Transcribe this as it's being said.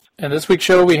In this week's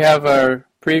show, we have our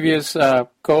previous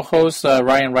co-host,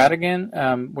 Ryan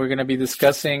Radigan. We're going to be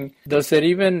discussing, does it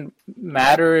even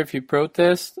matter if you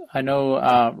protest? I know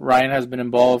Ryan has been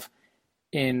involved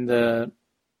in the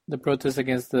protest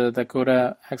against the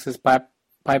Dakota Access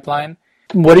Pipeline.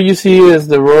 What do you see as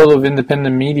the role of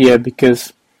independent media?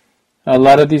 Because a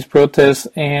lot of these protests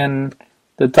and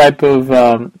the type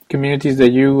of communities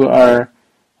that you are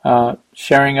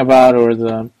sharing about, or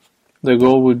the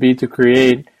goal would be to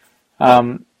create,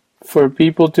 for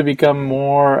people to become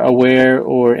more aware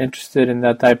or interested in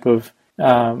that type of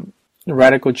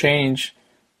radical change,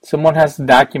 someone has to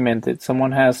document it.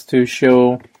 Someone has to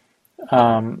show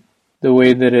the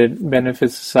way that it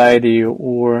benefits society,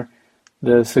 or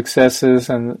the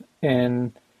successes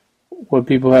and what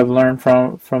people have learned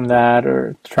from that,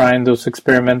 or trying those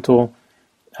experimental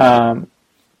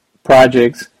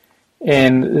projects.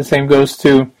 And the same goes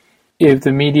to, if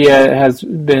the media has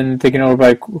been taken over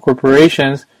by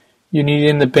corporations, you need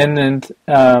independent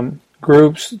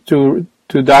groups to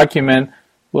document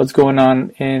what's going on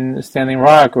in Standing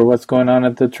Rock, or what's going on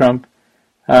at the Trump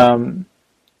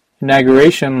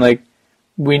inauguration. Like,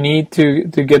 we need to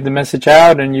get the message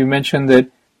out, and you mentioned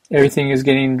that everything is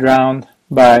getting drowned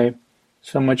by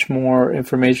so much more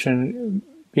information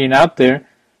being out there.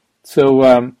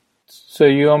 So so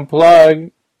you unplug,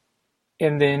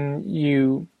 and then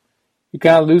you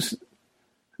kind of lose.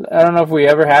 I don't know if we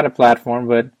ever had a platform,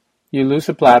 but you lose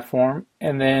a platform,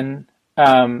 and then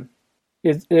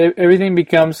everything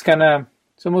becomes kind of,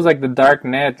 it's almost like the dark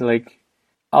net, like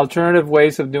alternative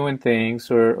ways of doing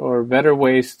things, or better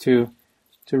ways to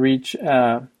reach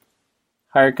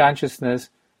higher consciousness.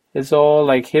 It's all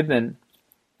like hidden.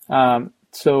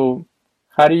 So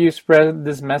how do you spread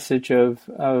this message of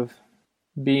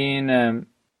being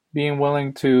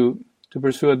willing to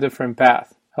pursue a different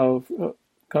path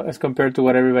as compared to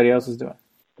what everybody else is doing?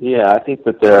 Yeah, I think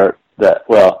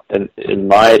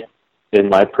in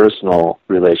my personal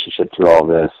relationship to all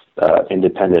this,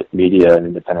 independent media and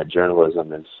independent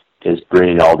journalism is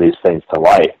bringing all these things to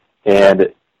light.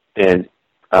 And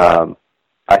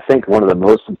I think one of the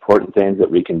most important things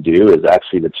that we can do is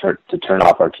actually to turn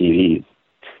off our TVs.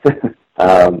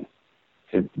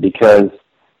 Because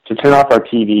to turn off our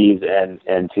TVs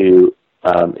and to,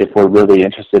 if we're really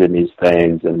interested in these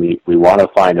things, and we want to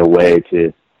find a way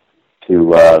to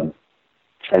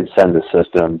transcend the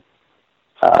system,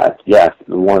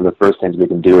 one of the first things we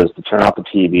can do is to turn off the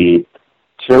TV,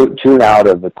 tune out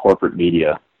of the corporate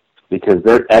media, because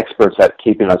they're experts at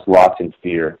keeping us locked in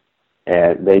fear.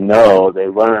 And they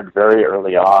learned very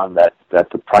early on that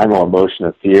the primal emotion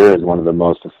of fear is one of the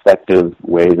most effective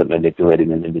ways of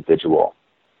manipulating an individual.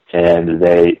 And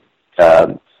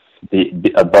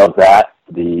above that,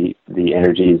 the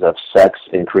energies of sex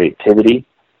and creativity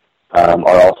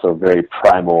are also very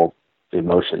primal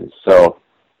emotions. So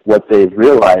what they've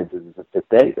realized is that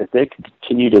if they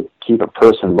continue to keep a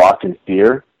person locked in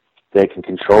fear, they can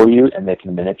control you and they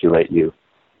can manipulate you.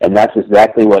 And that's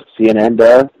exactly what CNN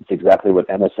does. It's exactly what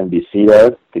MSNBC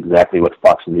does. It's exactly what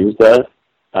Fox News does.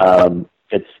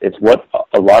 It's what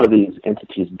a lot of these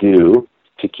entities do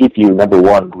to keep you, number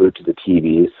one, glued to the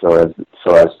TV, so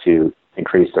as to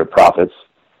increase their profits.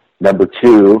 Number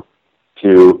two,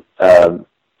 to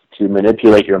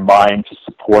manipulate your mind to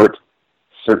support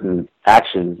certain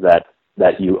actions that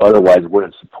you otherwise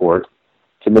wouldn't support,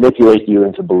 to manipulate you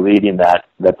into believing that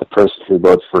the person who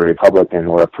votes for Republican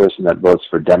or a person that votes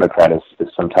for Democrat is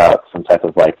some type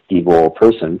of like evil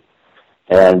person,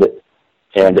 and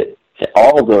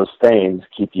all of those things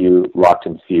keep you locked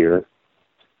in fear.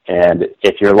 And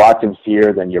if you're locked in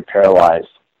fear, then you're paralyzed,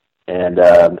 and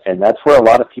that's where a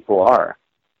lot of people are.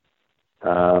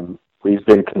 We've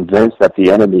been convinced that the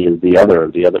enemy is the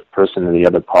other person in the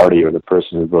other party, or the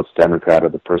person who votes Democrat, or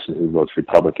the person who votes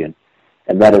Republican.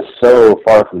 And that is so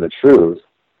far from the truth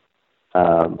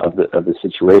of the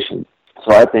situation.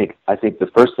 So I think the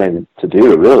first thing to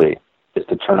do really is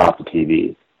to turn off the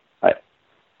TV.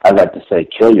 I'd like to say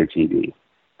kill your TV,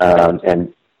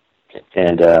 and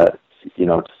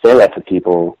to say that to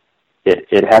people,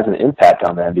 it has an impact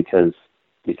on them because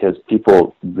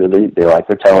people really, they like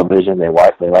their television, they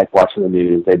like watching the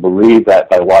news, they believe that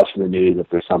by watching the news that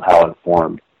they're somehow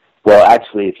informed. Well,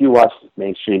 actually, if you watch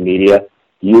mainstream media,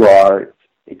 you are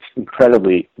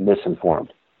incredibly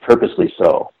misinformed, purposely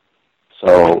so.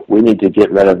 So we need to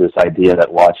get rid of this idea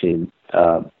that watching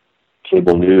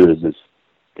cable news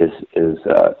is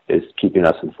keeping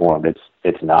us informed.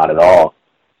 It's not at all.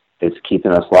 It's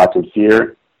keeping us locked in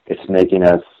fear. It's making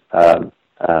us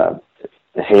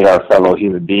hate our fellow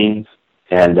human beings,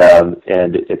 and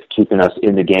it's keeping us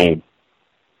in the game.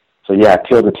 So yeah,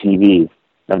 kill the TV,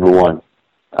 number one.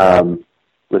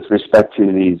 with respect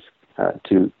to these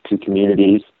to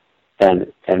communities and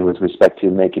with respect to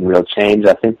making real change,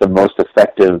 I think the most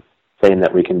effective thing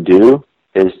that we can do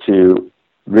is to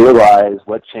realize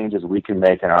what changes we can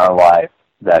make in our life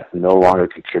that no longer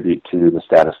contribute to the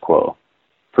status quo.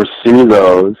 Pursue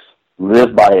those,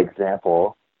 live by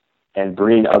example, and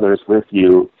bring others with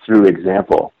you through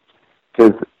example.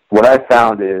 Because what I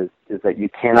found is that you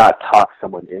cannot talk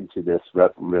someone into this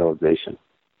realization.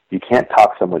 You can't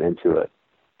talk someone into it.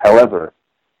 However,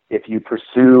 if you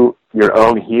pursue your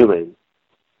own healing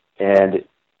and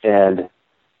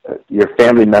your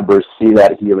family members see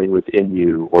that healing within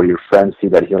you, or your friends see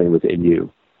that healing within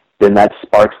you, then that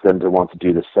sparks them to want to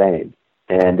do the same.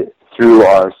 And through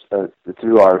our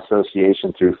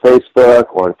association through Facebook,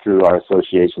 or through our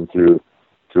association through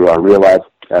our real life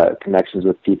connections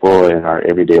with people in our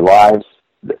everyday lives,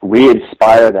 we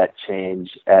inspire that change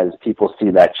as people see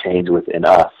that change within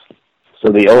us.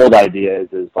 So the old idea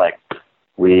is like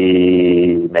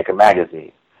we make a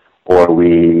magazine, or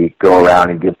we go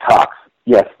around and give talks.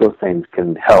 Yes, those things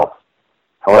can help.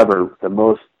 However, the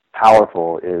most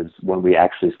powerful is when we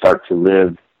actually start to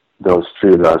live those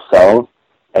truths ourselves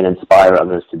and inspire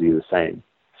others to do the same.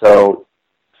 So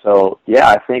yeah,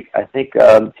 I think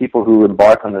people who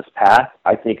embark on this path,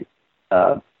 I think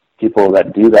people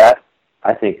that do that,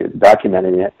 I think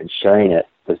documenting it and sharing it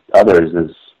with others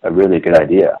is a really good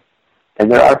idea.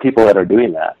 And there are people that are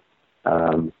doing that.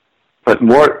 But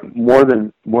more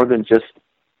than just,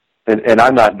 and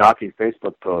I'm not knocking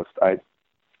Facebook posts,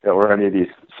 or any of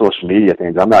these social media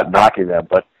things. I'm not knocking them,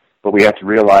 but we have to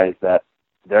realize that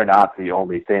they're not the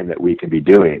only thing that we can be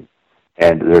doing,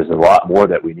 and there's a lot more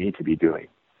that we need to be doing.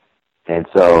 And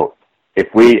so, if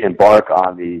we embark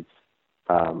on these,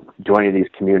 joining these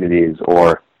communities,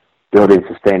 or building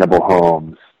sustainable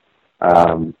homes,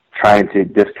 trying to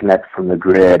disconnect from the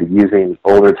grid, using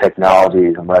older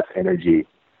technologies and less energy,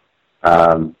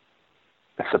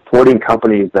 supporting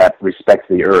companies that respect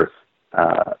the earth,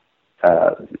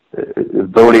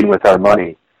 voting with our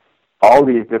money, all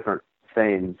these different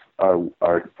things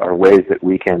are ways that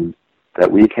we can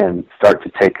start to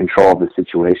take control of the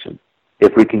situation.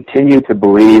 If we continue to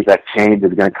believe that change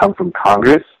is going to come from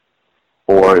Congress,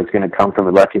 or it's going to come from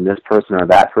electing this person or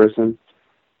that person,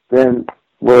 then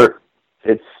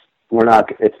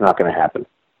it's not going to happen.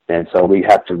 And so we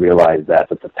have to realize that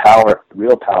the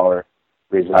real power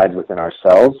resides within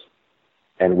ourselves,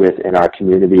 and within our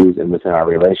communities, and within our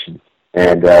relations.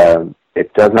 And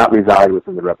it does not reside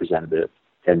within the representative.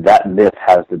 And that myth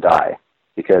has to die,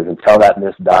 because until that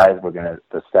myth dies,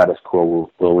 the status quo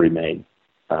will remain.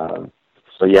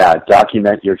 So yeah,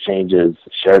 document your changes,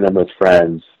 share them with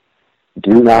friends.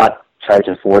 Do not try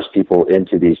to force people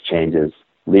into these changes.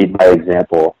 Lead by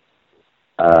example.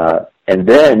 And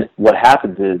then what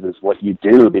happens is what you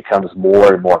do becomes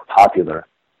more and more popular.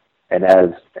 And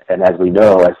as we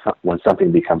know, when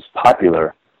something becomes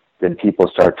popular, then people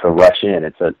start to rush in.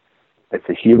 It's a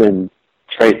human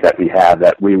trait that we have,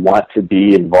 that we want to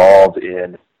be involved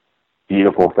in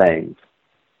beautiful things.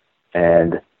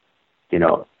 And,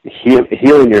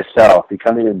 healing yourself,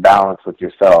 becoming in balance with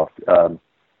yourself,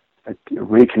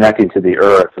 reconnecting to the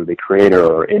earth, or the creator,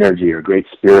 or energy, or great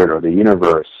spirit, or the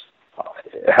universe,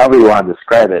 however you want to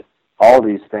describe it, all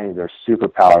these things are super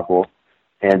powerful.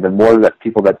 And the more that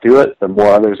people that do it, the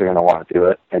more others are going to want to do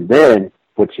it. And then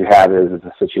what you have is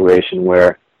a situation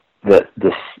where the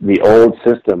old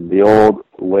system, the old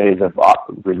ways of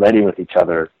relating with each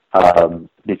other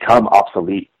become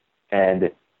obsolete,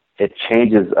 and it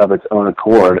changes of its own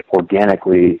accord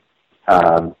organically,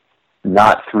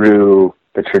 not through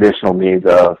the traditional means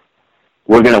of,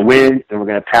 we're going to win, and we're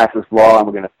going to pass this law, and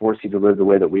we're going to force you to live the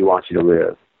way that we want you to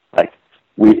live. Like,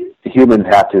 humans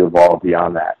have to evolve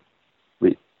beyond that.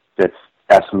 That's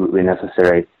absolutely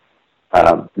necessary,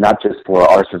 not just for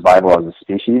our survival as a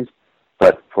species,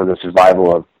 but for the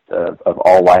survival of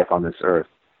all life on this earth.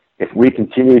 If we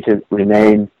continue to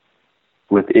remain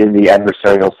within the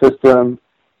adversarial system,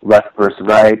 left versus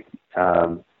right,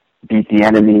 beat the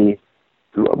enemy,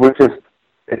 it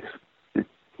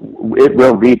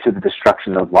will lead to the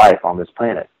destruction of life on this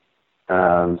planet.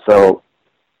 So,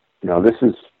 this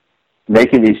is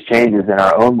making these changes in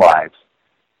our own lives,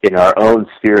 in our own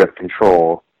sphere of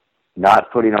control,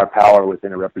 not putting our power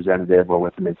within a representative or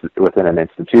within an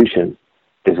institution,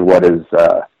 is what is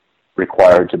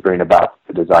required to bring about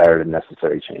the desired and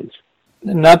necessary change.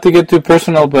 Not to get too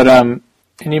personal, but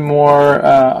any more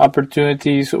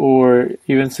opportunities or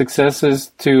even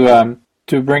successes to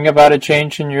bring about a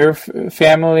change in your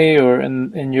family or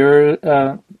in your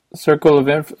circle of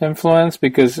influence?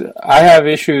 Because I have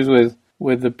issues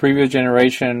with the previous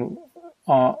generation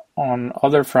on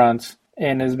other fronts,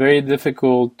 and it's very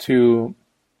difficult for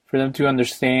them to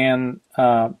understand,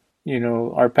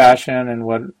 our passion and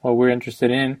what we're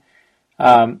interested in.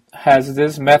 Has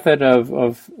this method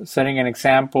of setting an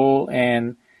example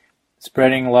and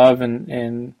spreading love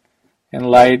and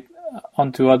light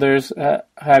onto others,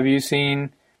 have you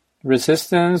seen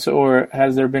resistance, or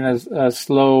has there been a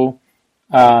slow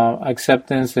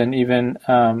acceptance and even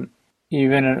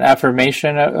an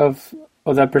affirmation of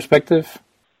that perspective?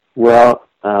 Well,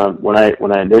 when I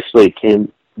initially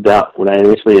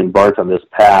embarked on this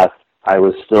path, I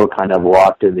was still kind of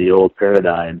locked in the old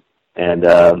paradigm, and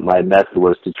my method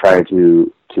was to try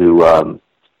to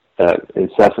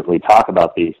incessantly talk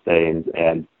about these things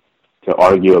and to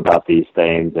argue about these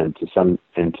things and to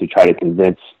try to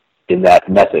convince in that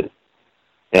method.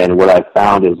 And what I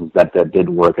found is that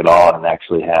didn't work at all and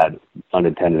actually had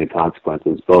unintended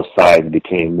consequences. Both sides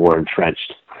became more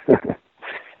entrenched.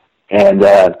 And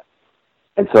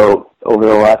so over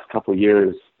the last couple of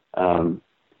years,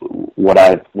 what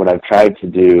I've tried to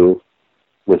do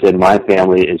within my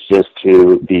family is just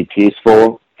to be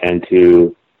peaceful and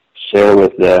to share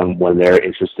with them when they're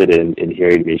interested in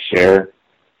hearing me share,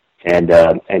 and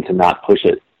to not push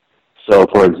it. So,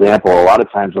 for example, a lot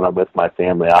of times when I'm with my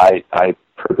family, I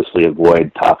purposely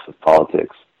avoid talks of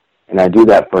politics. And I do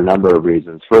that for a number of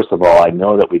reasons. First of all, I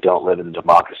know that we don't live in a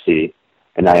democracy,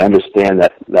 and I understand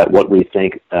that what we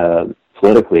think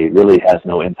politically really has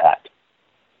no impact.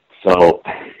 So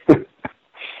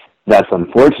that's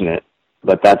unfortunate,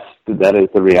 but that is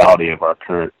the reality of our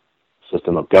current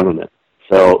system of government.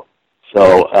 So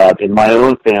in my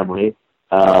own family,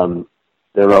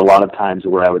 there were a lot of times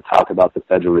where I would talk about the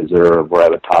Federal Reserve, where I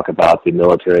would talk about the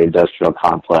military-industrial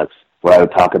complex, where I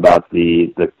would talk about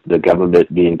the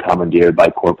government being commandeered by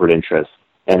corporate interests.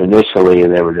 And initially,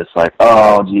 they were just like,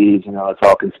 "Oh, geez, it's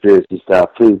all conspiracy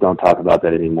stuff. Please don't talk about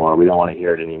that anymore. We don't want to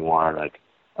hear it anymore." Like,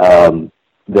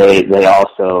 they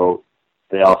also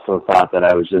thought that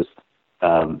I was just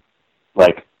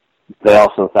they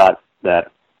also thought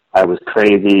that I was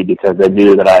crazy because they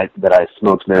knew that I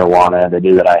smoked marijuana. They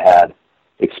knew that I had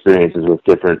experiences with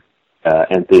different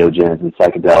entheogens and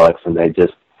psychedelics, and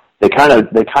they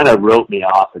kind of wrote me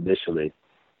off initially.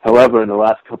 However, in the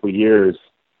last couple of years,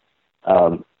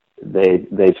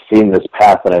 they've seen this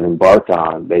path that I've embarked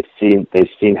on. They've seen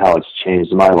how it's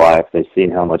changed my life. They've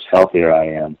seen how much healthier I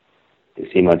am.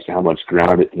 They've seen how much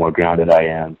more grounded I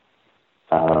am,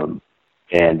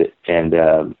 and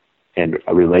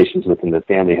relations within the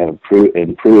family have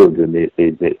improved, and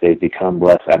they've become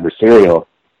less adversarial.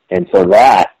 And so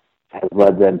that has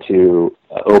led them to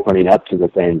opening up to the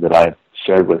things that I've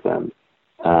shared with them.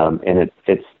 And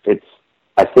it's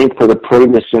I think for the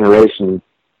previous generation,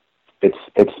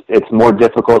 it's more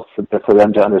difficult for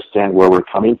them to understand where we're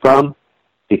coming from,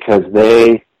 because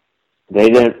they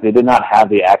did not have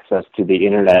the access to the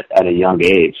internet at a young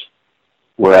age,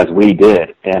 whereas we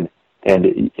did. And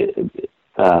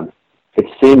it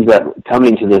seems that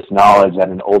coming to this knowledge at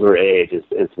an older age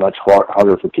is much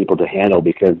harder for people to handle,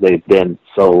 because they've been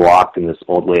so locked in this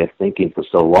old way of thinking for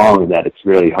so long that it's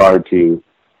really hard to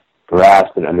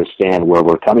grasp and understand where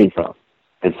we're coming from.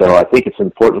 And so I think it's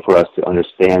important for us to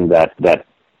understand that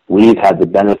we've had the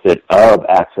benefit of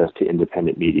access to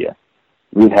independent media.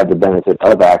 We've had the benefit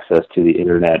of access to the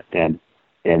internet and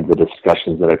the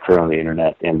discussions that occur on the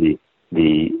internet and the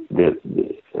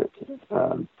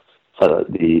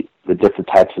different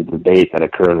types of debate that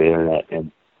occur on the internet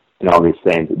and all these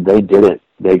things. They didn't.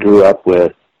 They grew up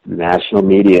with national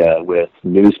media, with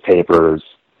newspapers,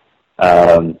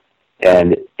 and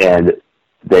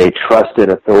they trusted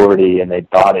authority, and they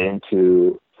bought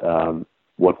into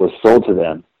what was sold to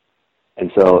them.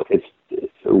 And so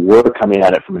we're coming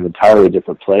at it from an entirely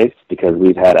different place, because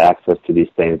we've had access to these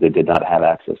things they did not have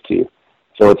access to.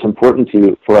 So it's important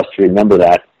for us to remember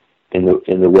that in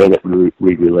the way that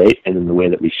we relate and in the way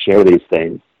that we share these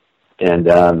things. And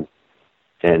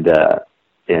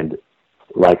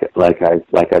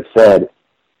like I've said,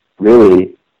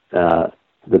 really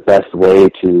the best way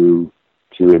to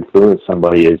influence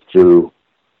somebody is through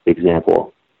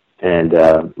example, and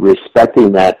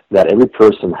respecting that every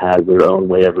person has their own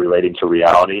way of relating to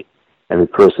reality. Every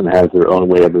person has their own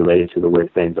way of relating to the way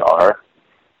things are,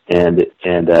 and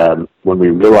when we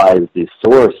realize the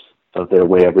source of their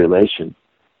way of relation,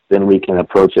 then we can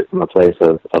approach it from a place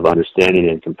of understanding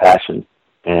and compassion,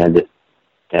 and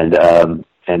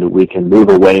we can move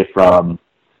away from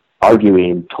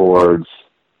arguing towards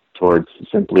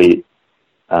simply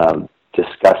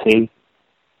discussing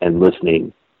and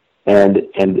listening, and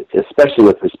especially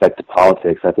with respect to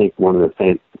politics. I think one of the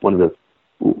things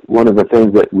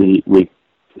that we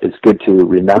it's good to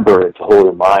remember and to hold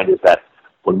in mind is that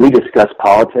when we discuss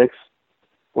politics,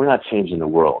 we're not changing the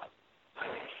world,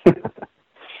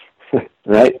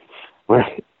 right? We're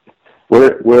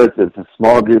a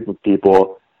small group of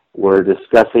people. We're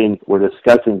discussing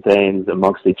things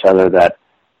amongst each other that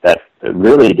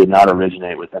really did not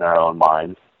originate within our own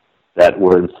minds, that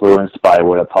were influenced by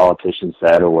what a politician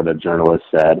said or what a journalist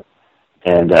said,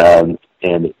 and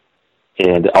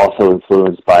also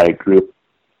influenced by a group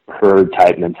herd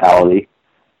type mentality.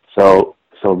 So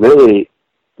really,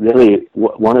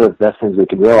 one of the best things we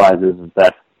can realize is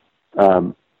that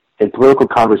in political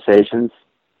conversations,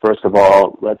 first of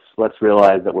all, let's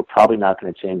realize that we're probably not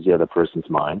going to change the other person's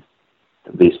mind,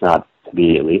 at least not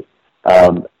immediately.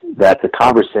 That the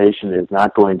conversation is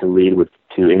not going to lead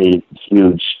to any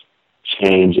huge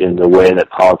change in the way that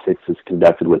politics is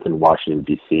conducted within Washington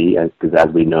D.C. Because as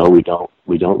we know, we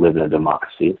don't live in a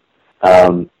democracy,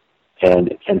 and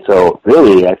so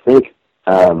really, I think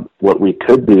what we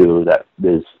could do that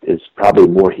is probably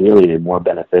more healing and more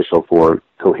beneficial for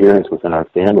coherence within our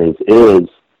families is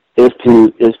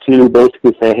to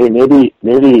basically say, hey,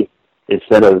 maybe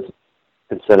instead of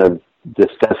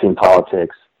discussing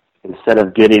politics, instead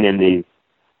of getting in these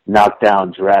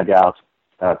knockdown, drag out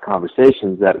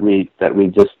conversations, that we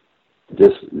just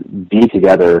be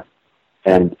together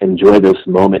and enjoy this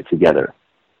moment together,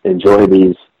 enjoy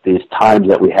these times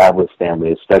that we have with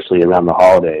family, especially around the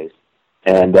holidays,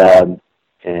 and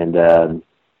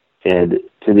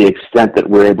to the extent that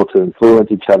we're able to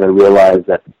influence each other, realize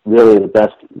that really the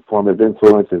best form of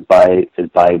influence is by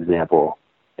example,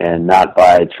 and not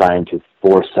by trying to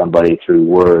force somebody through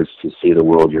words to see the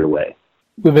world your way.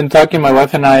 We've been talking, my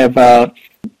wife and I, about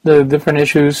the different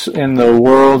issues in the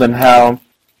world and how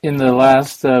in the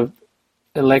last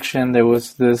election there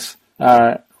was this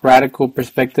radical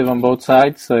perspective on both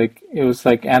sides. Like it was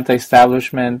like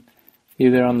anti-establishment,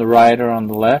 either on the right or on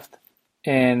the left.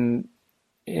 And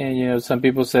some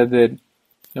people said that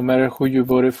no matter who you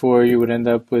voted for, you would end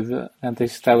up with an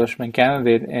anti-establishment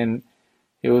candidate, and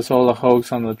it was all a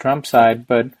hoax on the Trump side.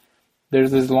 But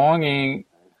there's this longing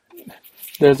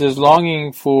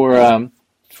for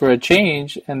a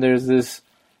change, and there's this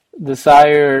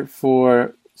desire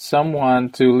for someone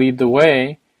to lead the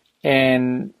way.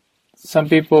 And some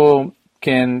people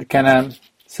can kind of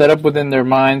set up within their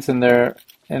minds and their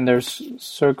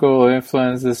circle of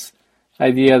influence this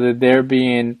idea that they're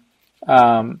being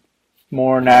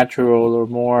more natural or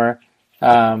more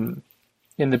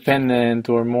independent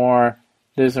or more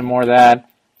this or more that,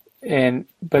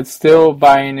 but still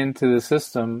buying into the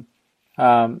system.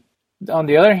 On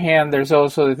the other hand, there's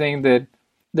also the thing that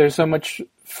there's so much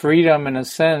freedom in a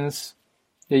sense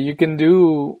that you can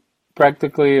do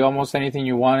practically almost anything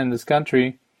you want in this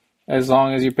country as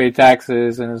long as you pay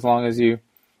taxes and as long as you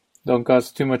don't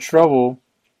cause too much trouble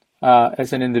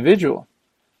as an individual.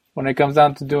 When it comes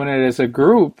down to doing it as a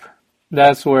group,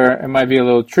 that's where it might be a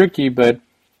little tricky, but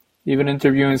even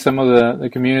interviewing some of the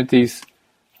communities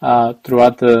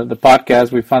throughout the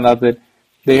podcast, we found out that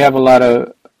they have a lot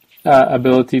of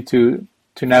ability to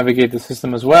navigate the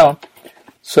system as well.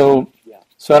 So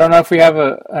I don't know if we have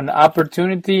an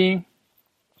opportunity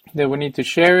that we need to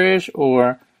cherish,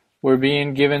 or we're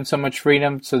being given so much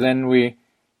freedom, so then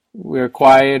we're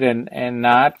quiet and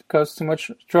not cause too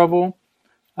much trouble.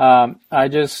 I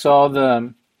just saw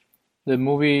the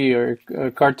movie or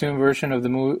cartoon version of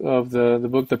the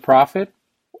book The Prophet.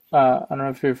 I don't know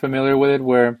if you're familiar with it,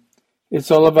 where it's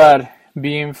all about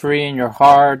being free in your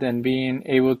heart and being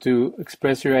able to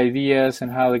express your ideas,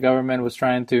 and how the government was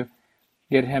trying to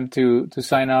get him to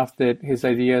sign off that his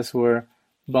ideas were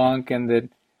bunk and that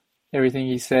everything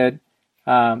he said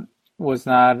was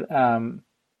not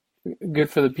good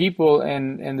for the people.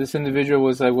 And this individual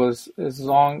was as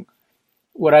long.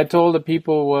 What I told the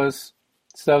people was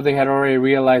stuff they had already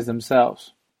realized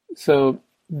themselves. So,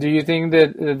 do you think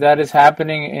that is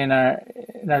happening in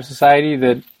our society,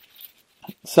 that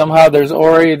somehow there's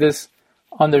already this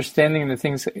understanding that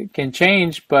things can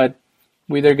change, but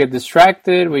we either get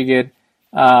distracted, we get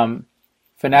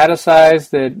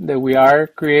fanaticized that we are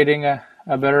creating a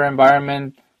better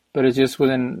environment, but it's just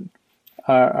within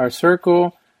our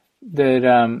circle,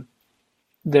 that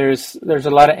there's a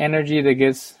lot of energy that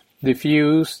gets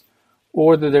diffused,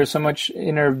 or that there's so much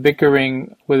inner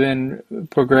bickering within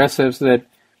progressives that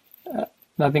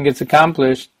nothing gets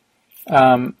accomplished,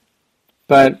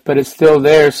 but it's still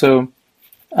there. So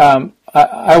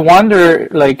I wonder,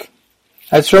 like,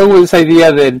 I struggle with this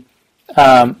idea that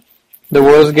the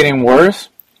world's getting worse.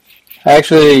 I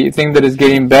actually think that it's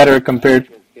getting better compared.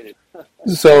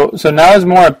 So now it's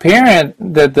more apparent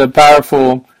that the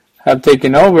powerful have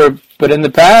taken over, but in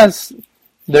the past,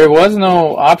 there was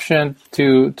no option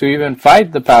to even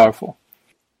fight the powerful.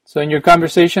 So in your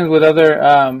conversations with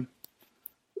other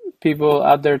people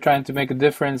out there trying to make a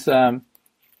difference,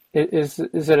 is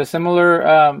it a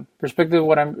similar perspective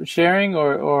what I'm sharing,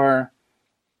 or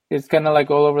it's kind of like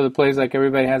all over the place, like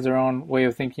everybody has their own way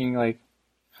of thinking, like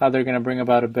how they're going to bring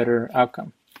about a better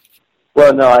outcome?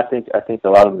 Well, no, I think a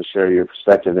lot of them share your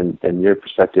perspective, and your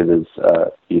perspective is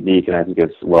unique, and I think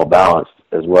it's well balanced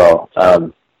as well.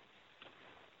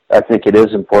 I think it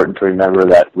is important to remember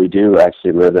that we do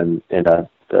actually live in a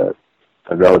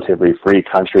relatively free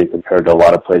country compared to a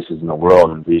lot of places in the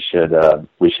world, and we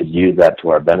should use that to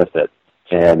our benefit.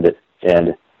 And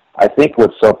I think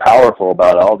what's so powerful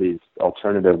about all these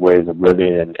alternative ways of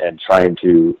living and trying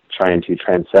to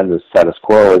transcend the status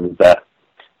quo is that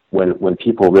when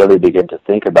people really begin to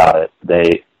think about it,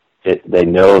 they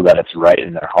know that it's right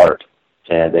in their heart,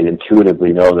 and they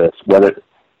intuitively know this.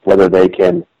 Whether they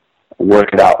can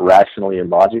work it out rationally and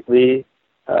logically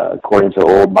according to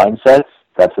old mindsets,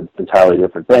 that's an entirely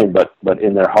different thing. But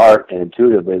in their heart and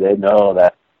intuitively, they know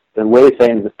that the way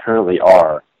things currently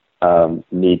are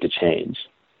need to change,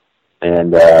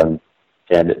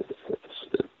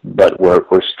 but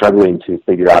we're struggling to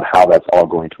figure out how that's all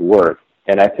going to work.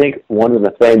 And I think one of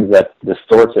the things that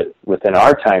distorts it within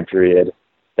our time period,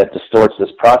 that distorts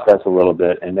this process a little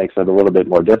bit and makes it a little bit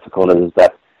more difficult, is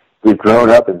that we've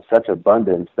grown up in such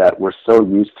abundance that we're so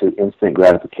used to instant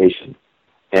gratification.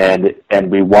 And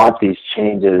we want these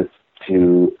changes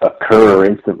to occur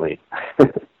instantly.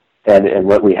 and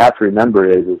what we have to remember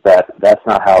is that that's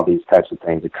not how these types of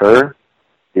things occur.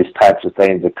 These types of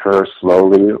things occur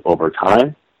slowly over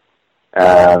time,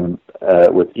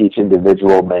 with each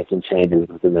individual making changes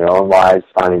within their own lives,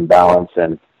 finding balance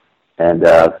and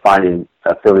finding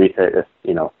affinity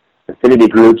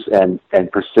groups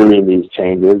and pursuing these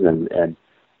changes and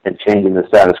changing the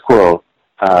status quo.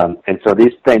 And so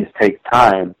these things take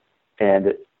time,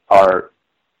 and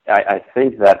I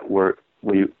think that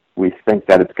we think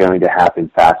that it's going to happen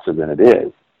faster than it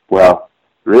is. Well,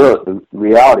 the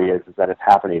reality is that it's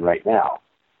happening right now,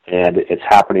 and it's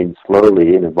happening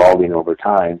slowly and evolving over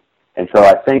time. And so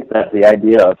I think that the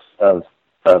idea of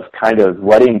kind of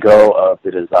letting go of the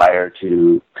desire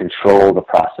to control the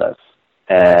process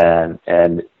and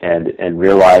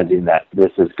realizing that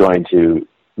this is going to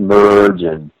merge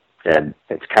and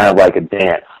it's kind of like a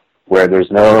dance where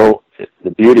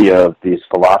the beauty of these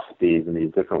philosophies and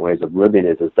these different ways of living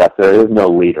is that there is no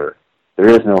leader, there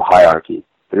is no hierarchy,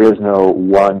 there is no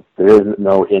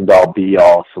end-all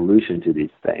be-all solution to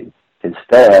these things.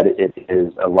 Instead, it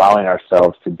is allowing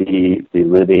ourselves to be the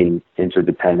living,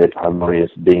 interdependent,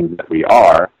 harmonious beings that we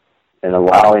are, and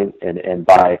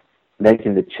by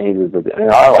making the changes in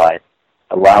our life,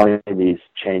 allowing these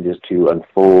changes to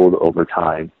unfold over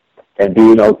time, and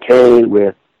being okay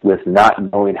with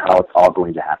not knowing how it's all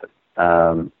going to happen.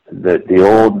 The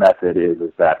old method is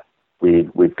that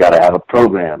we've got to have a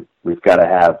program, we've got to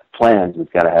have plans,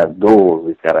 we've got to have goals,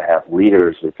 we've got to have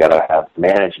leaders, we've got to have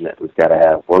management, we've got to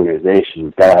have organization,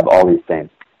 we've got to have all these things.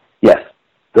 Yes,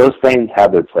 those things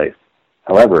have their place.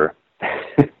 However,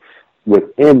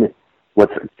 within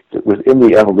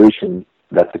the evolution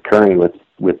that's occurring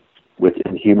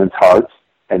within humans' hearts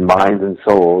and minds and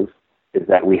souls, is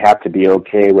that we have to be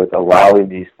okay with allowing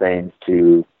these things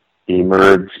to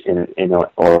emerge in an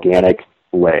organic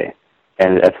way.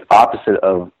 And it's opposite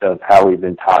of how we've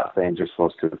been taught things are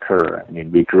supposed to occur. I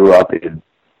mean, we grew up in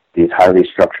these highly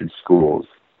structured schools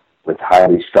with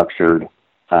highly structured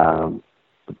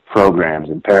programs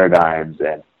and paradigms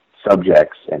and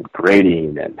subjects and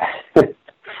grading, and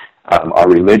our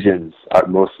religions are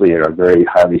very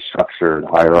highly structured,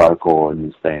 hierarchical, and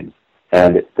these things.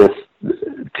 And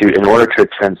in order to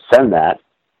transcend that,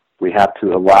 we have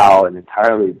to allow an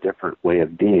entirely different way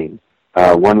of being.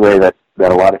 One way that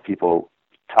a lot of people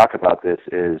talk about this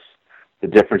is the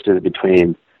differences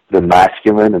between the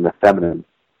masculine and the feminine.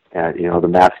 And the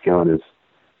masculine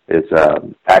is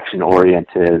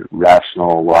action-oriented,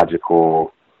 rational,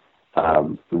 logical,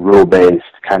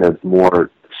 rule-based, kind of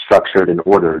more structured and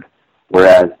ordered,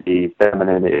 whereas the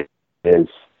feminine is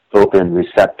open,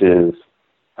 receptive,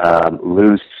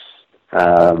 loose,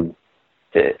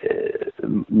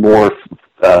 more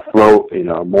flow.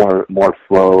 More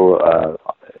flow.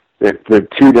 They're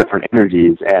two different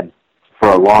energies, and for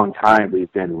a long time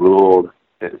we've been ruled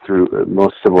through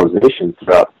most civilizations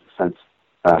for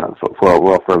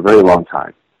a very long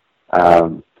time.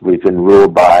 We've been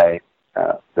ruled by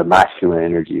the masculine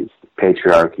energies,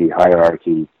 patriarchy,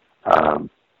 hierarchy,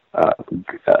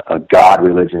 a God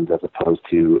religion as opposed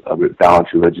to a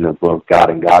balanced religion of both God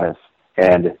and goddess.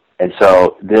 And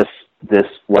so this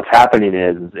what's happening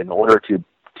is in order to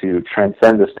to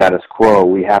transcend the status quo,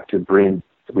 we have to bring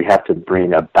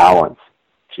a balance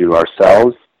to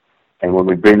ourselves. And when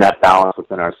we bring that balance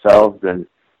within ourselves, then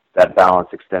that balance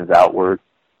extends outward,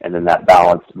 and then that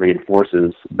balance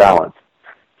reinforces balance.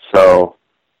 So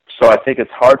I think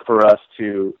it's hard for us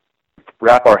to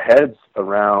wrap our heads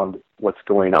around what's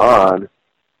going on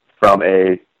from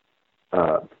a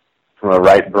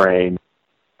right brain,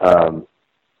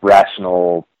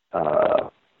 rational,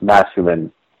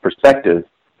 masculine perspective,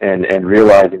 and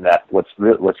realizing that what's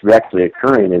actually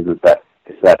occurring is that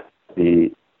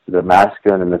the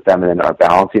masculine and the feminine are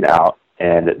balancing out,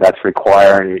 and that's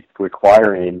requiring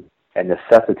and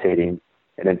necessitating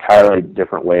an entirely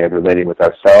different way of relating with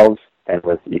ourselves and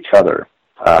with each other.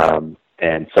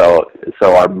 And so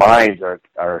our minds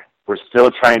are we're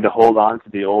still trying to hold on to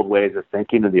the old ways of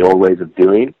thinking and the old ways of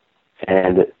doing,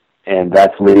 and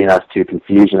that's leading us to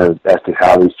confusion as to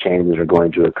how these changes are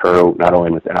going to occur, not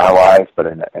only within our lives, but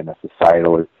in a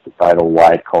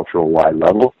societal-wide, cultural-wide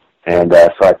level. And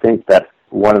so I think that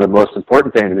one of the most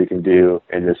important things we can do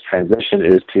in this transition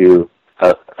is to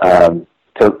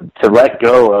let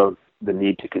go of the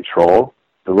need to control,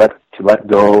 to let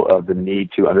go of the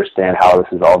need to understand how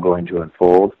this is all going to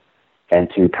unfold, and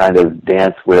to kind of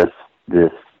dance with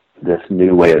this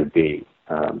new way of being.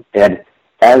 And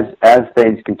as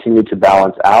things continue to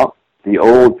balance out, the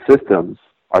old systems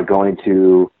are going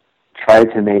to try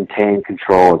to maintain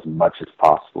control as much as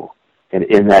possible. And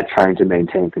in that trying to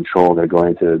maintain control, they're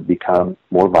going to become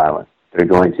more violent. They're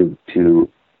going to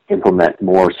implement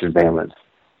more surveillance.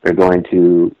 They're going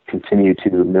to continue to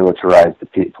militarize the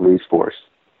police force.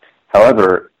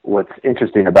 However, what's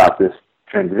interesting about this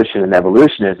transition and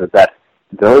evolution is that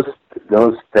those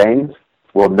things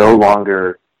will no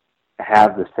longer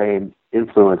have the same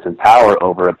influence and power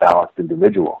over a balanced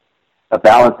individual. A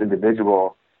balanced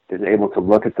individual is able to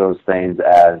look at those things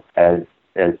as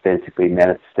basically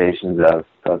manifestations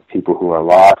of people who are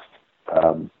lost,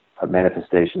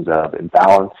 manifestations of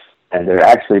imbalance, and they're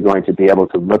actually going to be able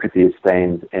to look at these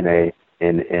things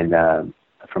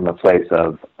from a place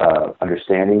of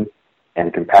understanding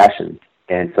and compassion.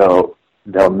 And so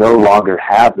they'll no longer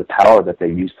have the power that they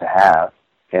used to have,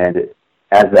 and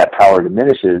as that power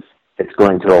diminishes, it's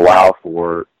going to allow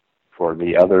for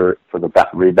the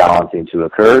rebalancing to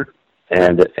occur,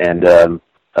 and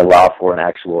allow for an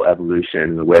actual evolution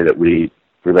in the way that we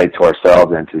relate to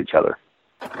ourselves and to each other.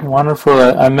 Wonderful.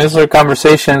 I miss our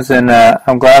conversations, and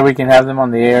I'm glad we can have them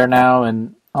on the air now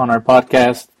and on our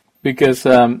podcast, because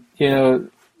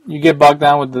you get bogged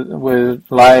down with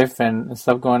life and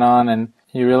stuff going on, and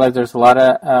you realize there's a lot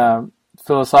of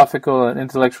philosophical and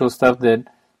intellectual stuff that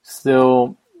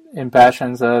still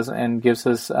impassions us and gives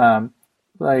us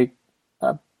like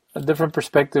a different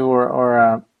perspective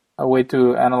or a way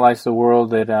to analyze the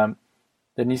world that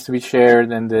needs to be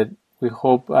shared, and that we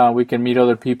hope we can meet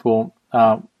other people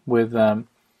with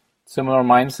similar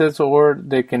mindsets, or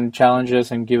they can challenge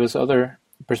us and give us other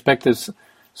perspectives.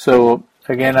 So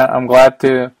again, I'm glad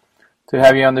to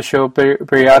have you on the show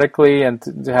periodically and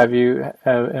to have you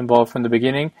involved from the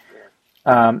beginning.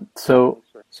 So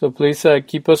please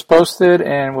keep us posted,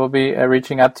 and we'll be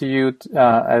reaching out to you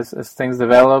as things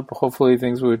develop. Hopefully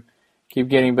things would keep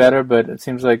getting better, but it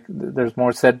seems like there's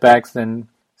more setbacks than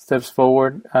steps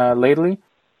forward lately.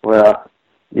 Well,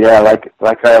 yeah, like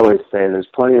I always say, there's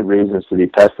plenty of reasons to be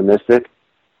pessimistic,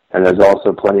 and there's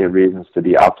also plenty of reasons to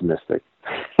be optimistic.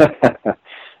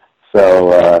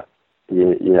 So, I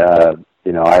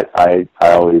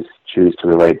always choose to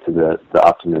relate to the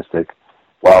optimistic,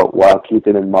 while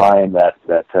keeping in mind that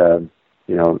the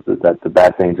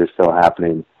bad things are still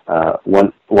happening.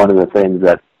 One of the things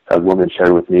that a woman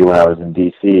shared with me when I was in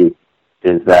D.C.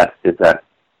 is that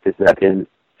in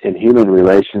human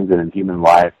relations and in human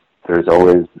life, there's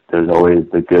always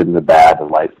the good and the bad, the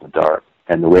light and the dark.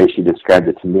 And the way she described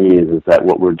it to me is that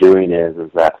what we're doing is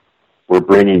that we're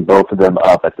bringing both of them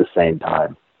up at the same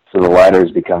time. So the lighter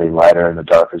is becoming lighter and the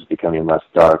darker is becoming less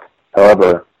dark.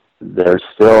 However, they're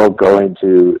still going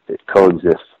to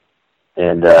coexist.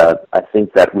 And I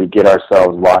think that we get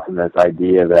ourselves locked in this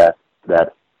idea that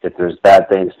if there's bad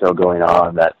things still going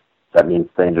on, that means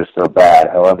things are still bad.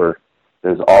 However,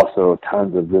 there's also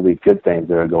tons of really good things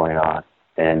that are going on.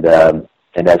 And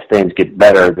as things get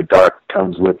better, the dark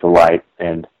comes with the light,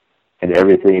 and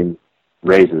everything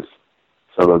raises.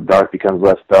 So the dark becomes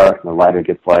less dark, and the lighter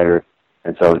gets lighter.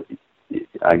 And so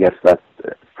I guess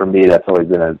for me, that's always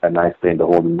been a nice thing to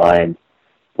hold in mind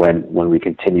when we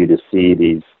continue to see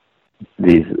these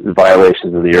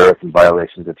violations of the earth and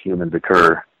violations of humans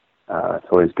occur. It's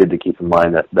always good to keep in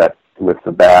mind that with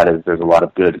the bad, there's a lot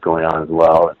of good going on as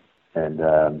well.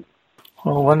 And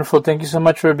Well, wonderful. Thank you so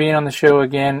much for being on the show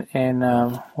again, and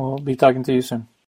we'll be talking to you soon.